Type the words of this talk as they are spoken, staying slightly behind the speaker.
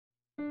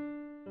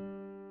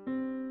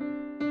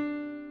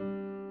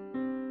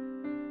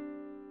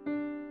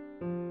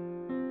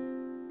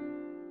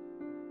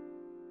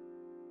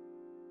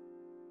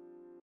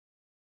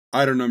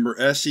Item Number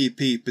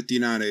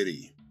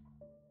SCP-5980.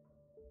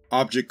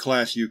 Object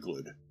Class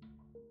Euclid.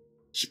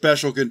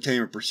 Special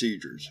Containment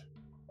Procedures.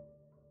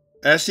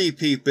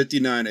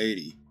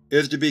 SCP-5980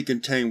 is to be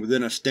contained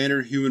within a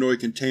standard humanoid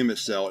containment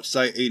cell at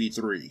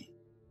Site-83.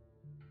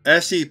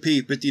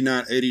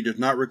 SCP-5980 does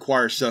not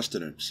require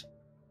sustenance.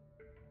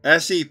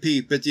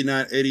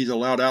 SCP-5980 is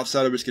allowed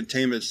outside of its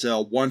containment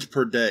cell once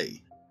per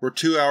day, for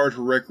 2 hours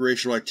for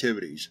recreational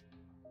activities,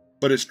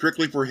 but is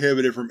strictly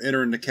prohibited from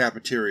entering the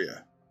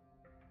cafeteria.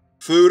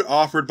 Food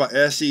offered by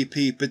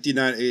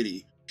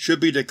SCP-5980 should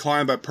be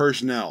declined by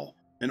personnel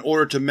in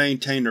order to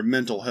maintain their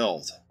mental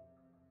health.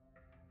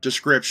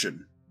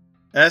 Description: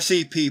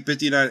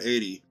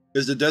 SCP-5980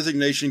 is the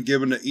designation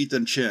given to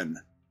Ethan Chen,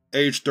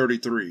 age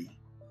 33.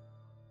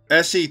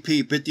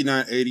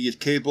 SCP-5980 is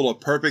capable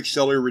of perfect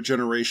cellular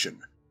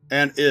regeneration,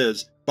 and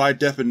is, by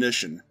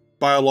definition,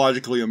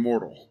 biologically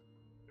immortal.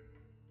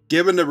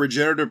 Given the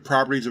regenerative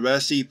properties of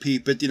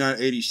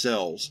SCP-5980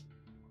 cells,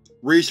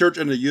 research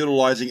into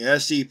utilizing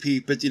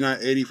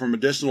SCP-5980 for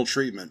medicinal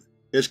treatment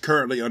is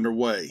currently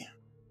underway.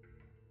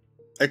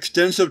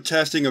 Extensive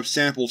testing of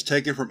samples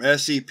taken from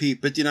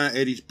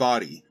SCP-5980's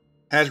body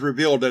has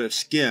revealed that its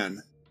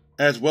skin,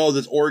 as well as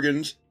its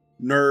organs,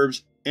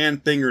 nerves,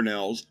 and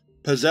fingernails,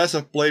 possess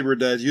a flavor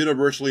that is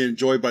universally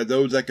enjoyed by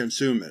those that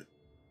consume it.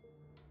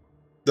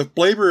 The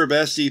flavor of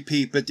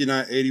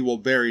SCP-5980 will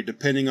vary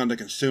depending on the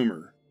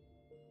consumer.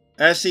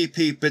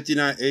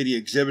 SCP-5980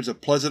 exhibits a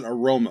pleasant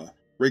aroma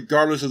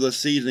regardless of the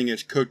seasoning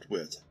it's cooked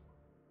with.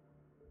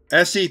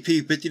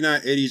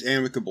 SCP-5980 is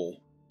amicable,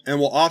 and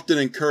will often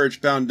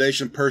encourage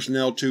Foundation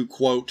personnel to,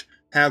 quote,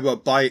 have a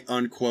bite,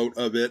 unquote,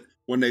 of it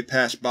when they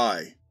pass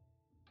by.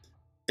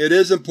 It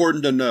is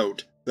important to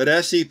note that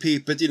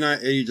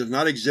SCP-5980 does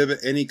not exhibit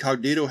any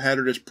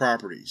cognitohazardous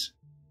properties.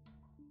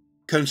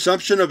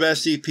 Consumption of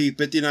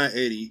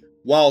SCP-5980,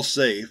 while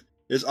safe,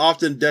 is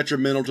often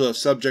detrimental to the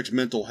subject's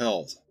mental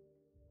health.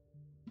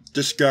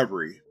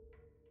 Discovery: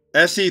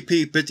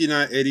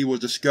 SCP-5980 was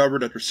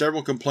discovered after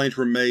several complaints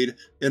were made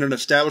in an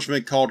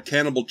establishment called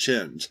Cannibal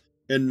Chin's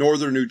in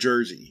northern New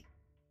Jersey.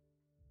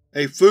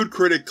 A food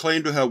critic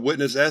claimed to have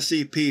witnessed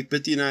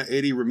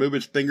SCP-5980 remove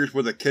its fingers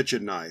with a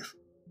kitchen knife,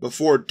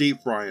 before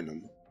deep-frying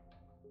them.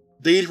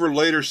 These were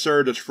later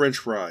served as French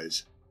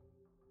fries.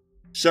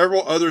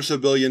 Several other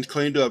civilians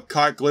claimed to have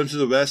caught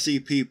glimpses of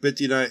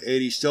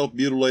SCP-5980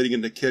 self-mutilating in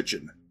the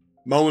kitchen,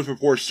 moments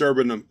before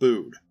serving them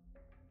food,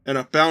 and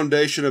a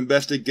Foundation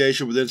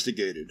investigation was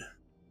instigated.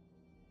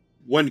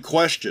 When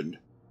questioned,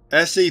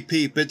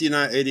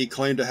 SCP-5980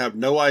 claimed to have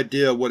no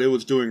idea what it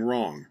was doing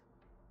wrong,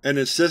 and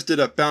insisted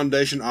that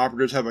Foundation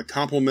operatives have a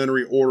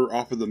complimentary order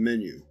off of the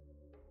menu.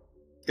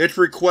 Its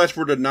requests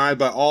were denied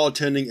by all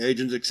attending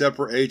agents except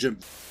for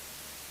Agent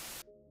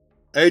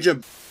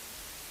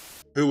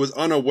who was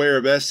unaware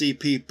of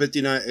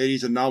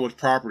SCP-5980's anomalous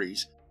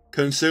properties,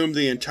 consumed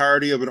the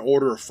entirety of an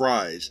order of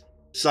fries,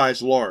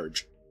 size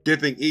large,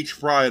 dipping each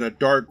fry in a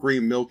dark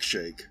green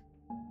milkshake.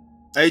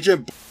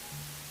 Agent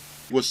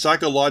was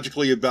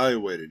psychologically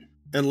evaluated,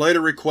 and later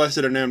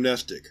requested an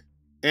amnestic,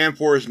 and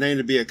for his name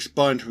to be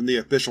expunged from the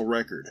official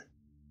record.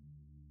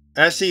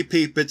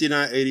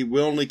 SCP-5980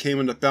 willingly came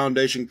into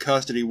Foundation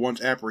custody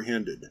once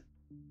apprehended.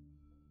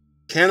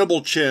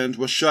 Cannibal Chin's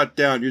was shut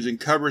down using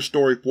Cover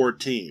Story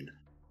 14,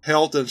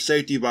 Health and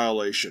Safety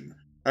Violation,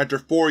 after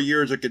 4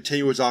 years of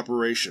continuous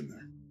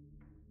operation.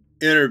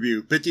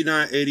 Interview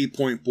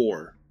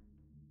 5980.4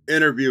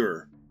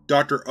 Interviewer: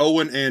 Dr.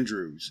 Owen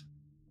Andrews.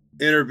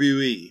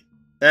 Interviewee: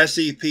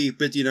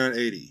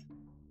 SCP-5980.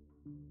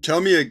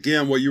 Tell me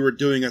again what you were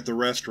doing at the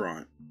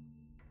restaurant.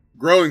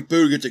 Growing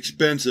food gets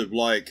expensive,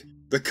 like,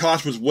 the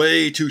cost was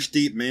way too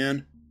steep,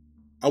 man.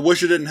 I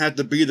wish it didn't have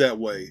to be that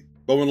way,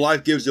 but when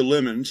life gives you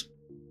lemons…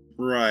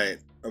 Right,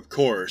 of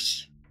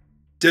course.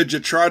 Did you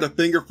try the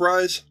finger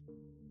fries?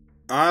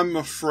 I'm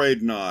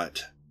afraid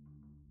not.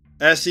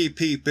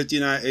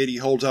 SCP-5980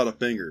 holds out a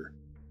finger.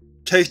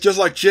 Tastes just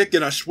like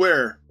chicken, I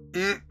swear.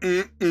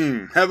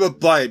 Have a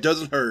bite,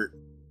 doesn't hurt.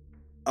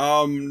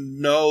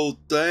 No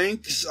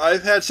thanks.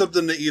 I've had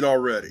something to eat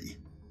already.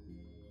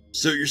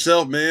 Suit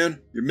yourself, man.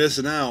 You're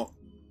missing out.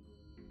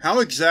 How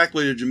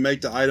exactly did you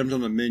make the items on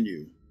the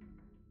menu?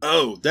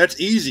 Oh, that's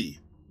easy.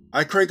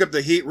 I crank up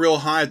the heat real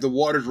high if the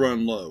water's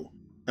running low,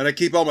 and I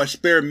keep all my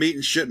spare meat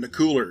and shit in the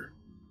cooler.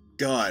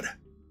 God,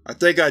 I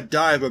think I'd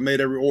die if I made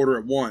every order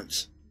at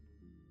once.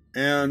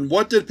 And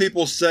what did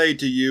people say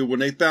to you when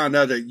they found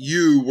out that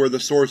you were the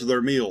source of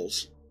their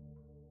meals?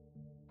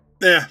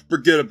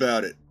 Forget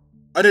about it.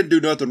 I didn't do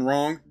nothing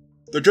wrong.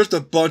 They're just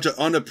a bunch of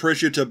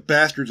unappreciative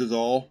bastards is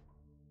all.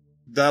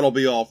 That'll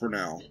be all for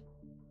now.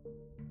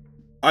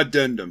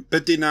 Addendum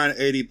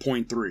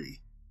 5980.3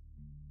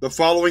 The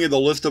following is the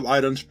list of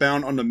items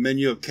found on the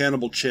menu of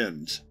Cannibal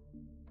Chin's.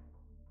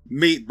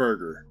 Meat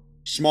Burger: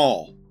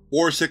 Small,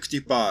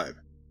 $4.65.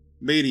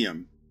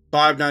 Medium,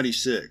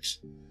 $5.96.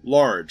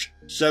 Large,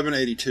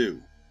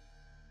 $7.82.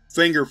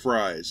 Finger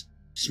Fries: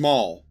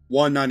 Small,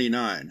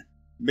 $1.99.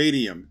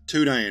 Medium,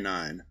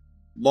 $2.99.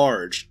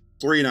 Large,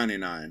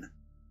 $3.99.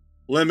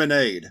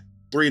 Lemonade,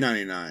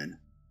 $3.99.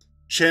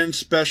 Chin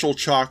Special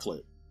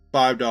Chocolate,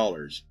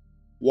 $5.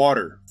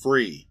 Water,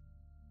 free.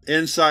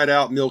 Inside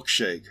Out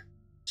Milkshake,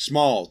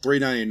 small,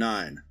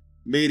 $3.99.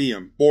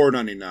 Medium,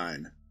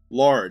 $4.99.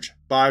 Large,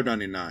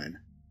 $5.99.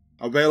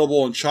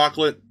 Available in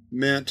chocolate,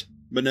 mint,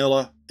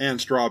 vanilla, and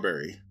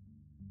strawberry.